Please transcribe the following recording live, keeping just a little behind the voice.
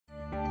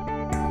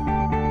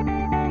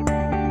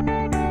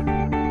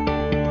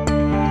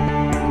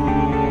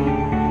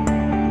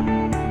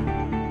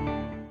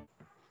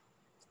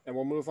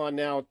move on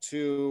now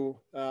to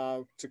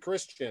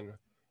Christian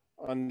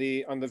on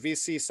the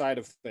VC side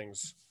of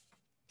things.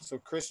 So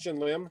Christian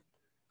Lim,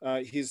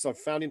 he's a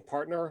founding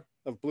partner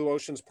of Blue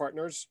Oceans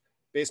Partners,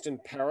 based in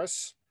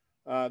Paris.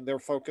 They're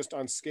focused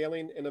on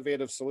scaling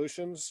innovative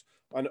solutions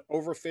on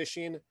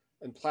overfishing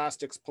and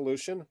plastics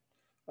pollution.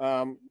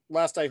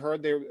 Last I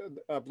heard,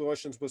 Blue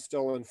Oceans was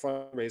still in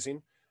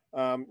fundraising.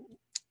 Um,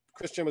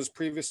 Christian was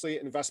previously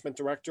investment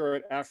director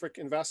at Afric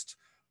Invest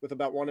with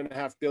about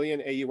 1.5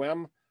 billion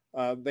AUM.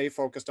 They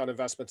focused on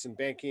investments in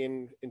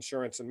banking,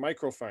 insurance, and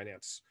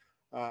microfinance.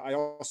 I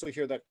also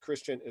hear that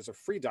Christian is a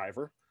free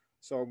diver,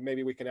 so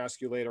maybe we can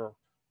ask you later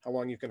how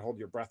long you can hold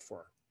your breath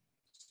for.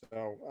 So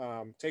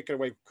take it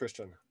away,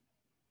 Christian.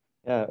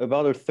 Yeah,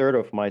 about a third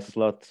of my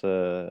slot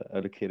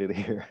allocated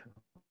here,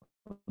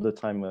 the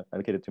time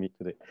allocated to me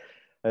today.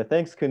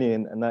 Thanks, Kuni,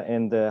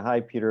 and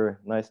hi, Peter.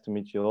 Nice to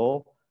meet you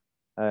all.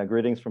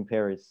 Greetings from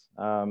Paris.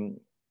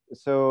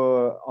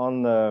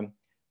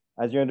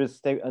 As you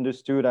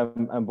understood,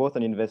 I'm both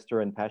an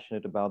investor and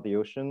passionate about the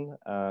ocean,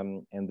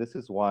 and this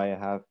is why I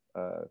have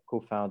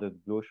co-founded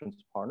Blue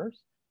Oceans Partners.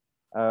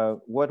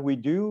 What we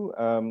do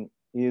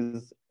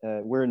is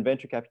we're a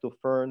venture capital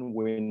firm.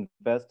 We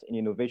invest in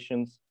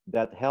innovations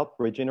that help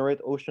regenerate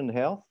ocean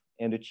health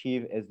and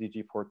achieve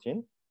SDG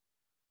 14.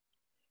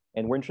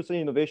 And we're interested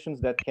in innovations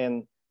that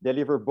can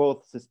deliver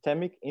both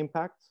systemic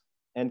impact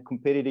and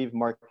competitive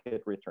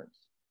market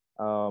returns.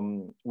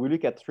 We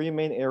look at three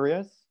main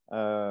areas,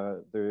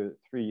 the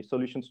three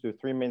solutions to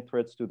three main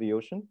threats to the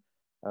ocean.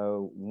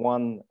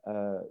 One,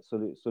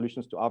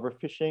 solutions to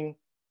overfishing.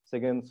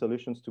 Second,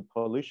 solutions to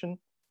pollution.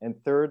 And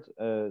third,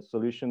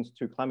 solutions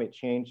to climate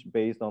change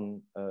based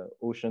on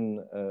ocean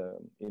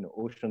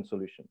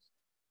solutions.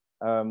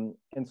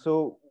 And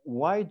so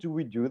why do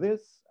we do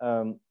this?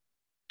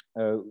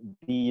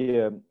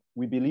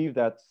 We believe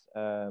that,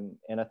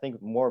 and I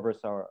think more of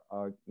us are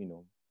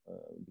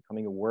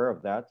becoming aware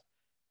of that,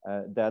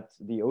 that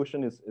the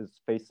ocean is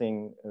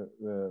facing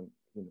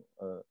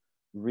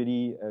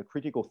really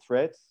critical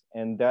threats,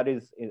 and that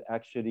is, it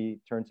actually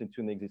turns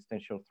into an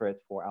existential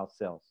threat for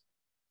ourselves.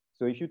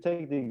 So if you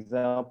take the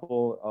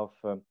example of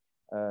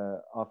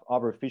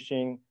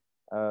overfishing,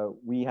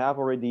 we have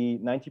already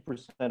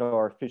 90% of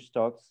our fish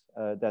stocks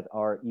that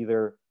are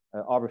either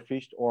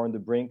overfished or on the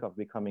brink of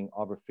becoming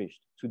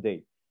overfished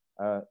today.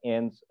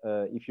 And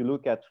if you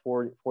look at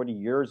 40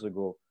 years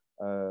ago,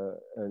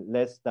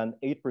 less than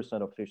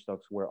 8% of fish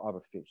stocks were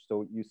overfished.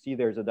 So you see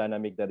there's a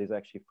dynamic that is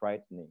actually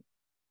frightening.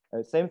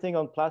 Same thing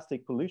on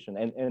plastic pollution.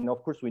 And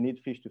of course, we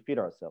need fish to feed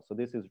ourselves. So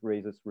this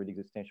raises really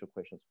existential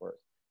questions for us.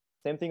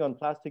 Same thing on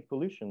plastic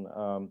pollution.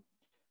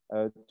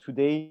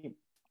 Today,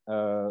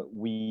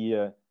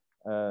 we're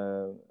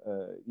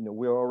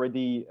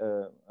already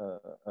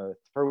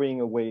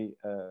throwing away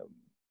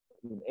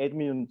 8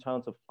 million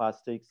tons of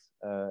plastics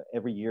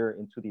every year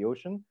into the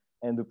ocean.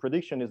 And the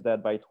prediction is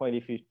that by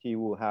 2050,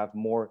 we'll have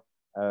more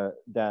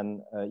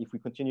than, if we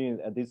continue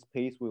at this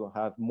pace, we will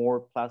have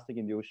more plastic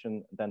in the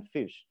ocean than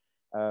fish.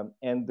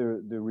 And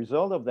the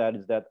result of that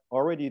is that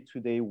already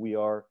today we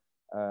are,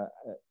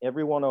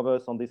 every one of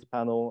us on this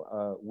panel,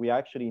 we're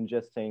actually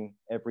ingesting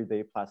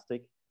everyday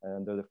plastic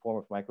under the form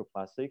of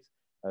microplastics.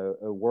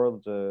 A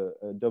world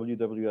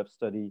WWF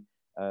study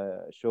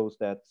shows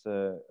that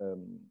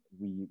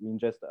we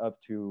ingest up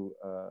to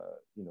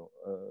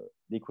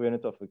the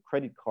equivalent of a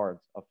credit card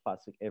of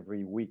plastic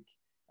every week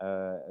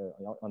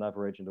on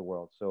average in the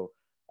world. So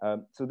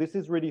this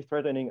is really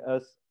threatening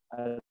us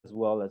as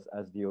well as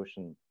the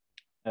ocean.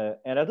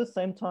 And at the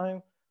same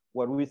time,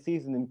 what we see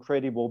is an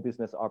incredible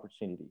business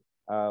opportunity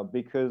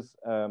because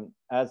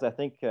as I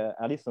think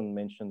Alison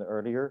mentioned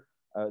earlier,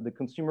 the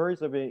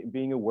consumers are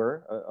being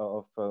aware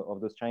of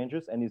those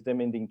changes and is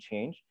demanding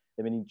change.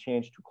 Demanding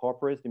change to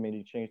corporates,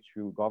 demanding change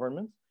to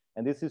governments,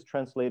 and this is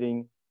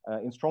translating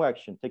in strong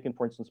action taken,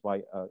 for instance,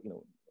 by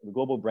the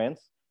global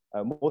brands.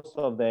 Most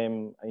of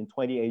them in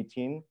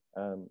 2018,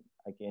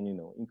 again,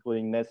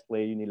 including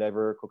Nestle,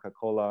 Unilever,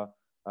 Coca-Cola,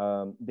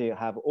 they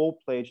have all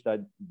pledged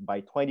that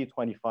by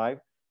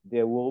 2025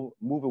 they will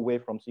move away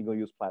from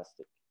single-use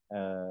plastic.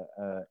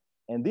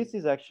 And this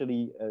is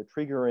actually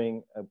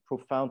triggering a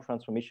profound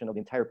transformation of the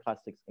entire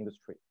plastics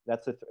industry.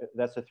 That's a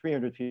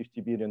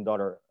 $350 billion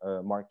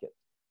market.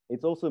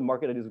 It's also a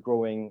market that is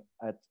growing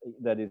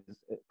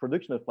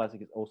production of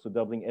plastic is also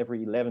doubling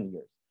every 11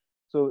 years.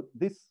 So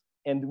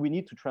and we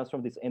need to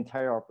transform this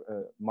entire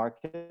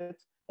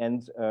market.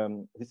 And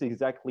this is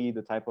exactly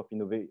the type of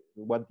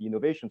what the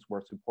innovations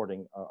we're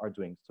supporting are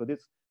doing. So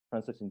this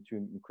translates into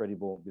an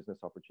incredible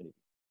business opportunity.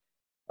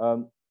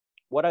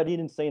 What I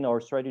didn't say in our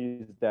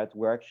strategy is that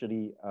we're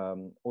actually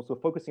also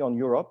focusing on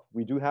Europe.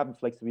 We do have the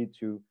flexibility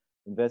to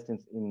invest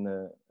in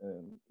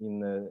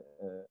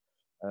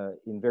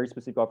very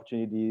specific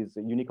opportunities,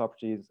 unique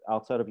opportunities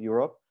outside of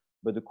Europe,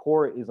 but the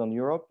core is on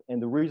Europe.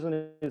 And the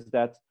reason is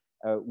that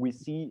we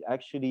see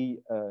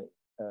actually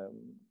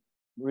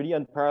really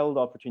unparalleled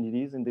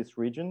opportunities in this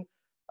region.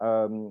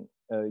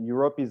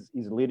 Europe is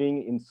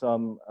leading in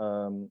some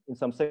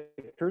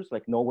sectors,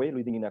 like Norway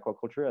leading in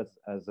aquaculture,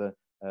 as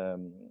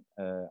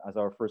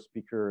our first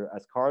speaker,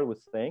 as Carl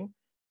was saying.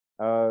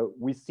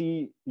 We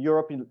see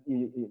Europe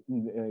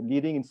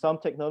leading in some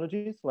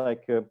technologies,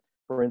 like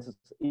for instance,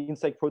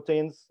 insect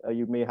proteins.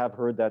 You may have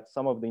heard that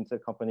some of the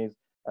insect companies,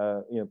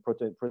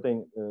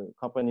 protein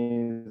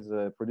companies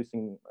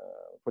producing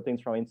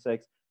proteins from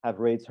insects have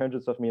raised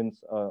hundreds of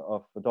millions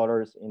of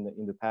dollars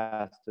in the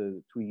past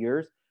 2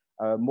 years.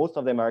 Most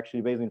of them are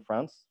actually based in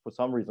France for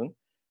some reason.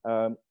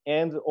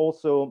 And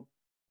also,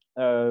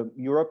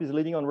 Europe is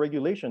leading on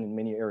regulation in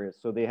many areas.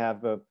 So they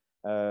have,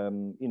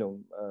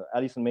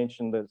 Alison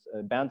mentioned the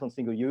bans on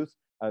single use.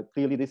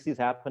 Clearly, this is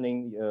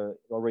happening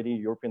already.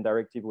 European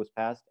directive was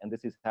passed, and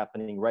this is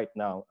happening right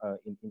now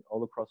in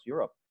all across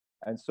Europe.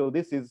 And so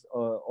this is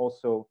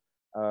also,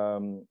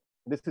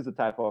 this is the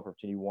type of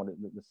opportunity we wanted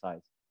the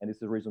size. And this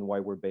is the reason why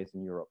we're based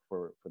in Europe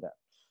for that.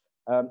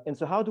 And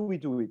so how do we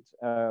do it?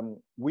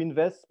 We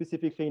invest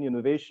specifically in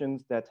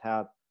innovations that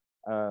have,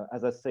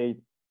 as I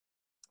said,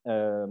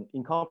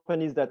 in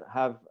companies that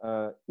have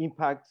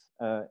impact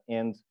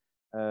and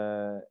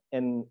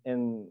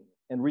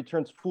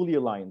returns fully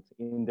aligned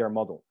in their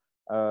model.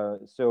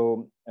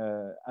 So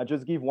I'll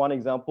just give one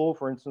example.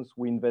 For instance,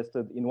 we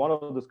invested in one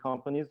of those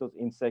companies, those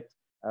insect,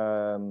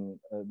 a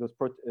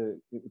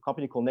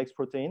company called Next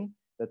Protein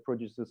that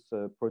produces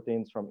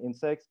proteins from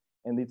insects,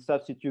 and it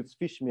substitutes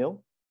fish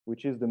meal,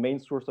 which is the main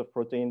source of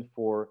protein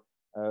to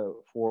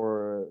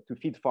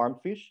feed farm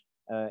fish,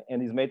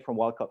 and is made from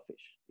wild-caught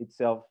fish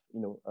itself,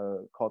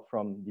 caught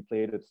from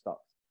depleted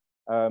stocks.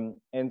 And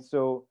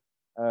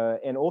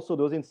also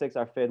those insects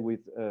are fed with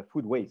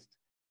food waste.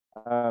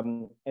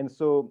 And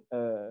so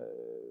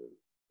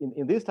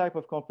in this type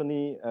of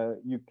company,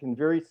 you can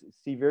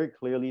see very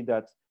clearly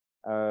that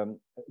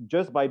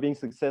just by being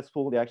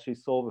successful, they actually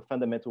solve a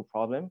fundamental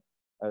problem,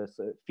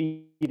 so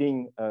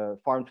feeding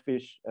farmed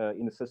fish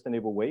in a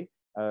sustainable way,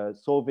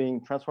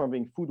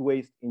 transforming food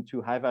waste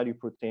into high-value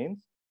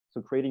proteins,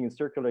 so creating a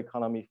circular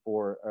economy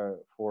for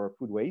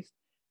food waste.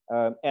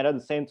 And at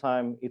the same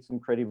time, it's an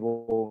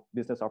incredible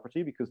business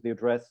opportunity because they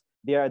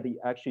are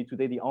actually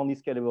today the only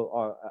scalable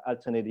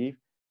alternative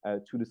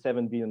to the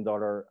 $7 billion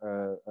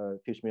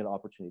fish meal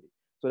opportunity.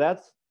 So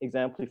that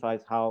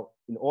exemplifies how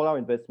in all our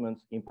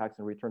investments, impacts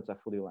and returns are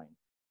fully aligned.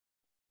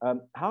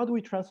 How do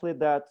we translate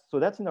that? So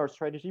that's in our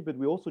strategy, but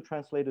we also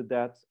translated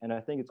that, and I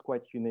think it's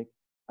quite unique,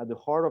 at the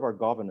heart of our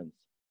governance.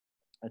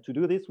 And to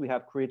do this, we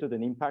have created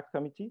an impact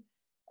committee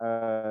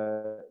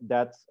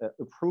that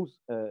approves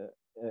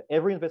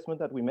every investment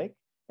that we make,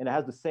 and it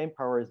has the same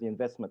power as the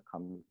investment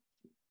committee.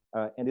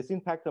 And this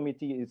impact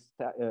committee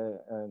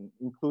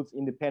includes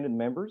independent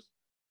members,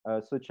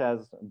 such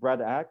as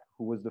Brad Ack,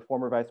 who was the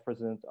former vice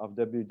president of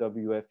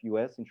WWF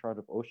US in charge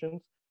of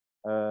oceans.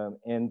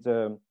 And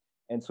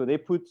so they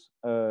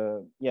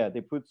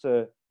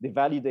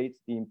validate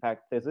the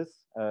impact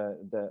thesis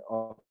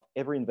of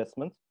every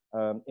investment.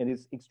 And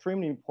it's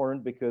extremely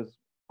important because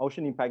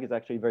ocean impact is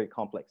actually very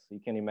complex. So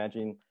you can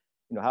imagine,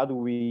 how do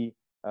we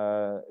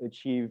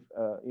achieve,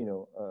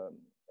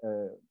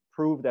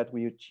 prove that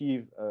we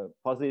achieve a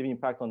positive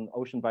impact on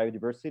ocean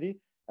biodiversity?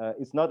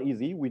 It's not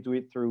easy. We do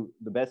it through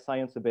the best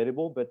science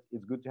available, but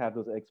it's good to have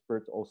those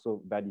experts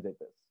also validate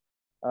this.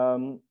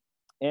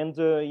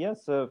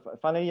 Yes,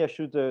 finally, I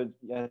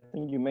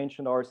think you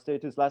mentioned our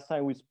status. Last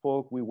time we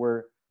spoke, we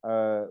were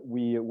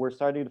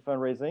starting the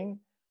fundraising.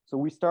 So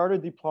we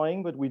started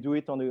deploying, but we do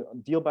it on a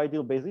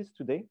deal-by-deal basis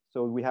today.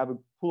 So we have a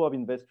pool of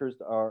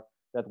investors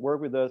that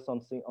work with us on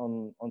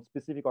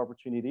specific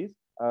opportunities.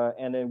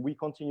 And then we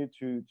continue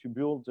to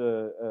build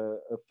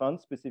a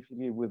fund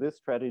specifically with this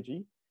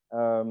strategy.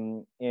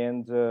 So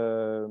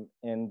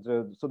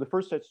the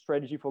first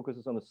strategy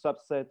focuses on a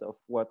subset of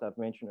what I've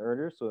mentioned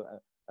earlier. So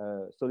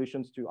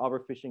solutions to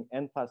overfishing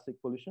and plastic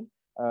pollution.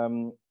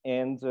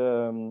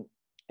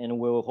 And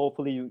we'll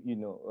hopefully,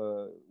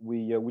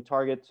 we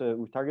target a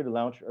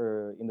launch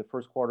in the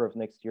first quarter of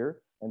next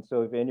year. And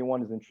so if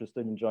anyone is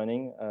interested in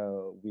joining,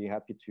 we're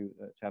happy to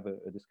have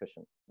a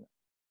discussion.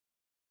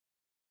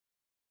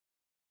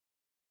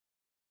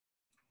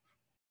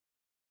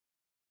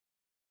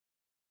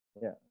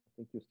 Yeah, I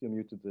think you're still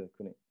muted,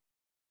 Kunle.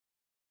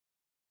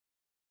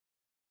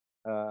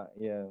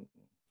 Yeah,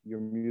 you're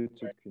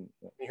muted. Right. Can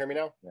you hear me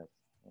now? Yes.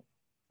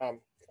 I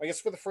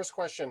guess for the first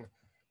question,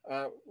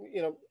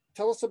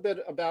 tell us a bit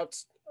about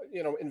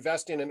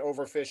investing in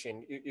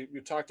overfishing.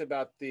 You talked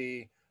about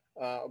the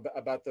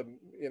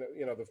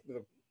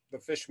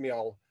fish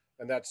meal,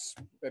 and that's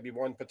maybe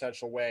one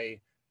potential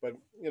way. But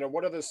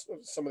what are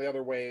some of the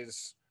other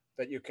ways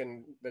that you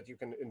can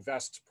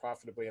invest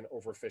profitably in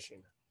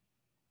overfishing?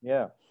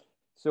 Yeah,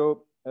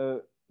 so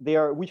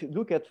we should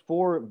look at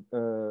four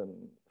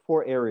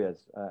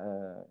areas.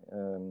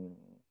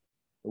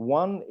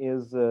 One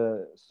is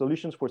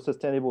solutions for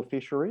sustainable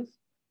fisheries.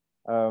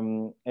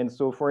 And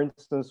so, for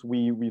instance,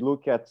 we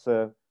look at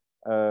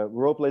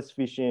ropeless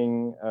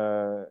fishing,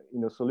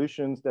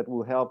 solutions that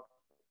will help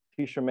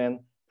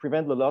fishermen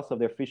prevent the loss of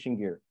their fishing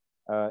gear.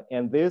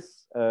 And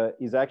this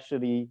is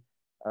actually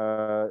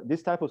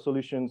This type of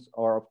solutions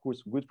are, of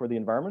course, good for the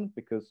environment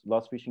because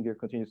Lost Fishing Gear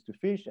continues to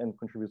fish and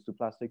contributes to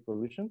plastic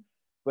pollution.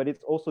 But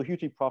it's also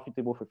hugely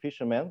profitable for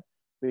fishermen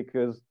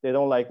because they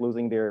don't like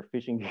losing their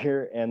fishing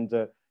gear and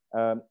their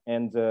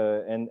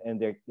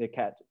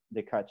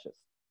catches.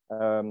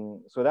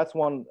 So that's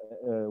one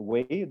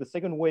way. The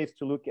second way is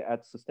to look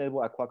at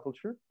sustainable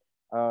aquaculture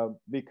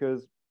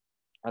because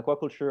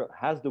aquaculture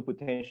has the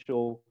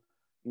potential,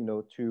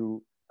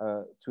 to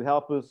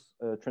help us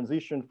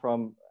transition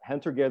from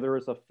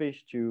hunter-gatherers of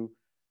fish to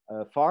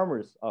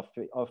farmers of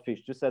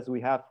fish, just as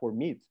we have for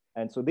meat.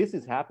 And so this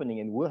is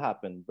happening and will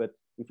happen. But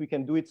if we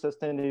can do it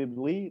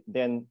sustainably,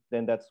 then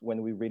that's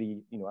when we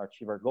really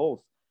achieve our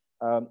goals.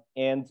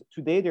 And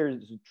today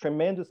there's a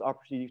tremendous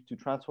opportunity to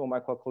transform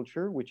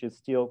aquaculture, which is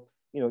still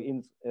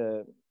in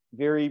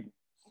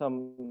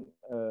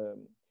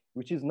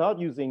which is not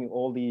using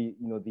all the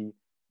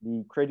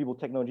the credible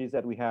technologies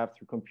that we have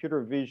through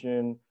computer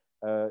vision,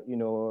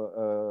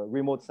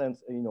 remote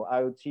sense,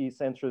 IoT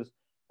sensors,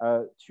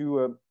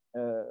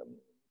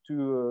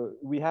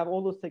 we have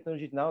all those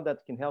technologies now that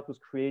can help us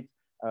create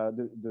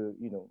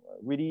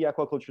really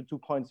aquaculture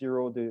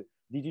 2.0, the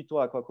digital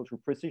aquaculture,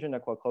 precision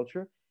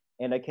aquaculture,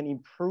 and I can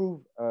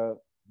improve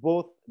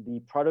both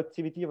the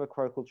productivity of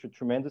aquaculture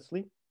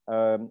tremendously.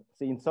 So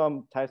in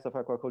some types of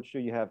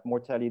aquaculture, you have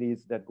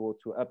mortalities that go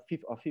to up to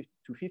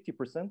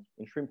 50%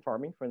 in shrimp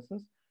farming, for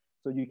instance.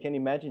 So you can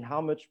imagine how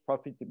much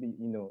profitability,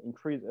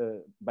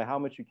 by how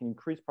much you can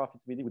increase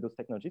profitability with those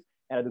technologies.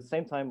 And at the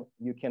same time,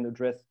 you can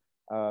address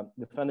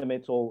the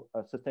fundamental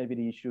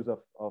sustainability issues of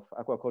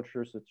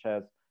aquaculture, such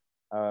as,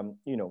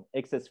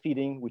 excess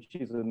feeding, which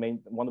is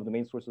one of the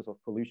main sources of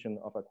pollution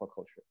of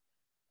aquaculture.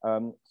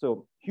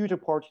 So huge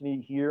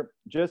opportunity here.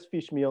 Just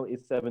fish meal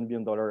is $7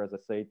 billion, as I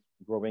said,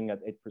 growing at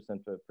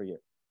 8% per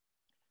year.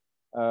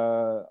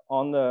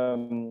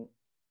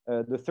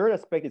 The third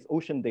aspect is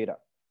ocean data.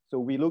 So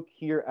we look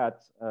here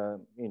at,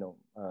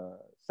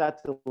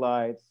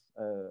 satellites,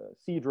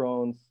 sea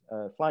drones,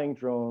 flying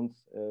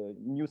drones,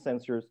 new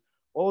sensors.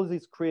 All of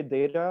these create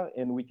data,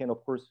 and we can,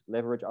 of course,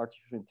 leverage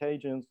artificial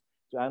intelligence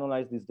to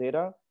analyze this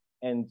data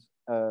and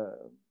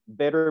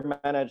better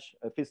manage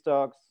fish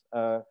stocks,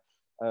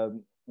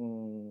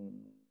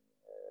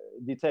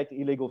 detect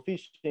illegal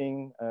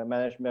fishing,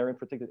 manage marine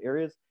protected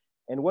areas.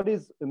 And what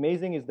is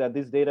amazing is that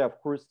this data,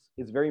 of course,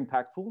 is very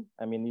impactful.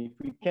 I mean, if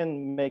we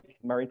can make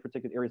marine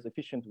protected areas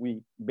efficient,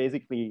 we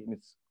basically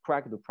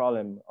crack the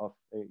problem of,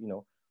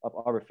 of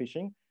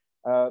overfishing.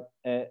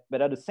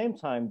 But at the same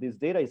time, this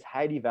data is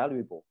highly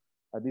valuable.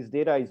 This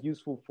data is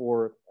useful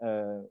for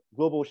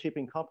global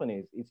shipping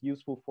companies. It's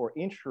useful for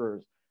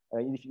insurers.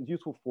 It's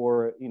useful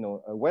for,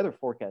 weather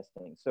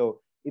forecasting. So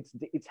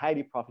it's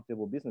highly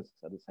profitable business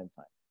at the same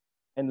time.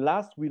 And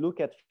last, we look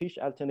at fish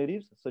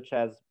alternatives, such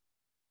as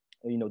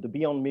the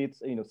Beyond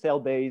Meats,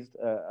 cell-based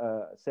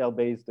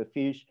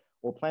fish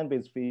or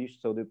plant-based fish.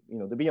 So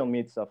the Beyond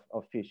Meats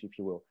of fish, if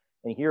you will.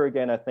 And here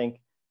again, I think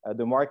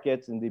the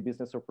market and the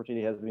business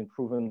opportunity has been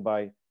proven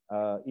by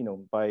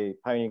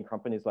pioneering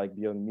companies like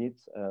Beyond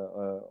Meats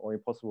or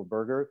Impossible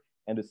Burger,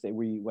 and to say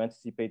we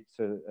anticipate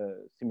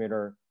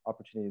similar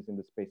opportunities in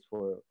the space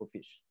for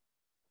fish.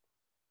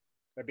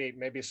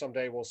 Maybe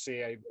someday we'll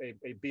see a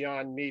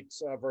Beyond Meat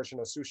version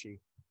of sushi.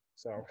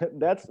 So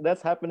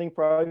that's happening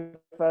probably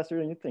faster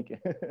than you think.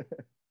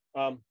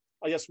 I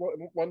guess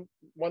one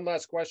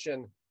last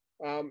question.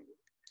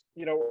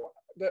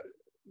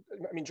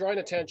 Drawing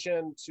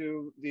attention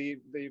to the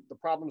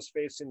problems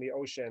facing the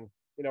ocean,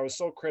 is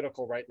so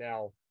critical right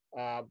now.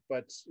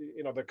 But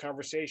the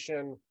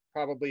conversation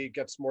probably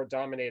gets more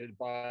dominated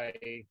by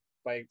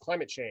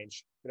climate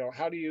change.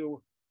 How do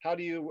you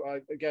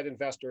get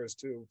investors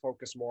to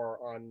focus more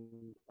on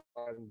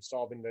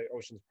solving the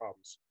ocean's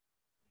problems?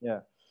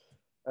 Yeah.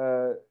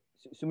 So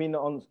you mean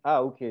on,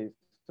 okay.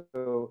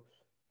 So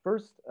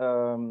first,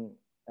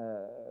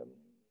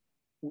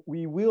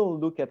 we will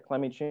look at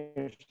climate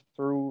change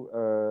through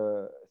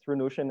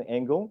an ocean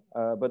angle,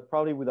 but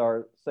probably with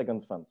our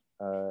second fund.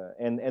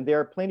 And there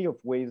are plenty of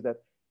ways that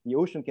the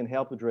ocean can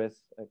help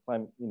address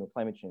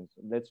climate change.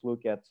 Let's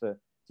look at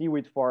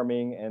seaweed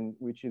farming, and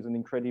which is an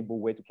incredible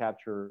way to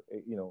capture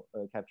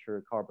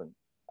capture carbon.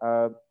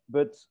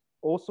 But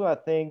also, I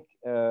think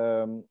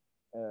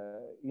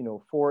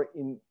for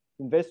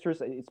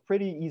investors, it's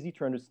pretty easy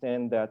to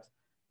understand that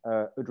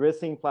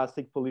addressing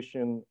plastic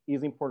pollution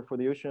is important for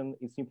the ocean.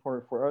 It's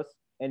important for us,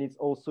 and it's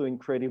also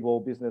incredible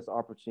business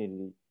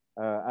opportunity.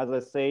 As I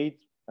said,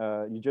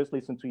 you just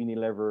listen to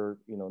Unilever,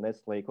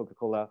 Nestle,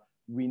 Coca-Cola.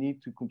 We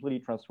need to completely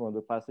transform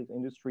the plastics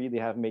industry. They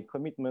have made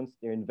commitments.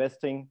 They're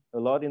investing a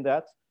lot in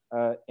that.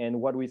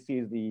 And what we see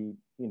is the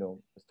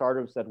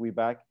startups that we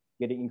back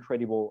getting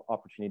incredible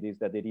opportunities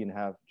that they didn't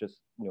have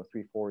just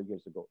 3-4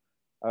 years ago.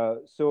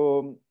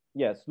 So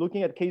yes,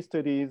 looking at case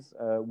studies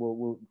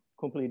will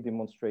completely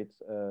demonstrate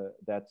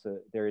that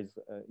there is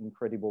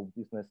incredible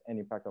business and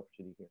impact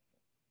opportunity here.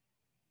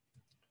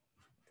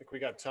 I think we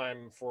got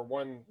time for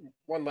one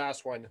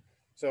last one.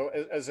 So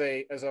as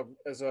a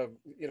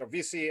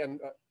VC and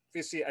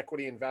VC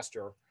equity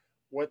investor,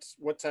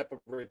 what type of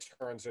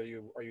returns are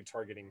you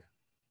targeting?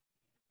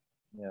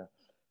 Yeah.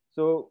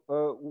 So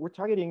we're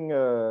targeting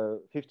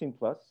 15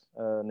 plus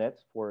net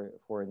for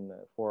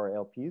our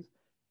LPs,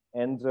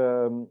 and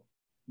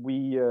we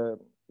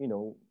you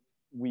know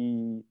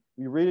we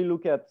really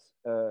look at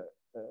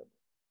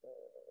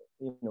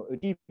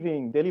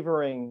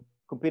delivering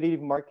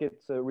competitive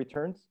market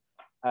returns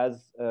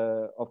as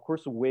of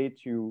course a way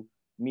to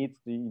meet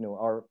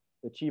our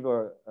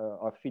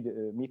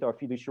meet our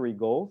fiduciary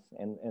goals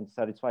and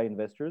satisfy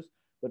investors,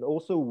 but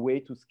also a way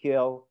to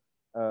scale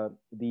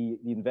the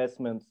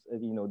investments,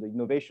 the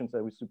innovations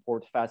that we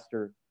support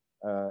faster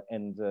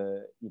and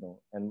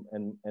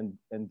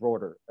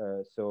broader.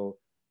 So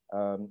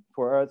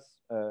for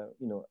us,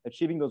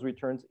 achieving those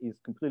returns is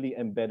completely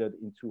embedded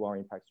into our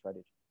impact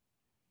strategy.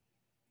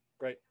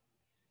 Great.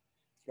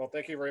 Well,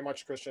 thank you very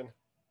much, Christian.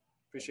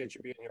 Appreciate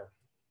you being here.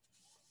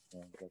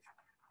 Yeah,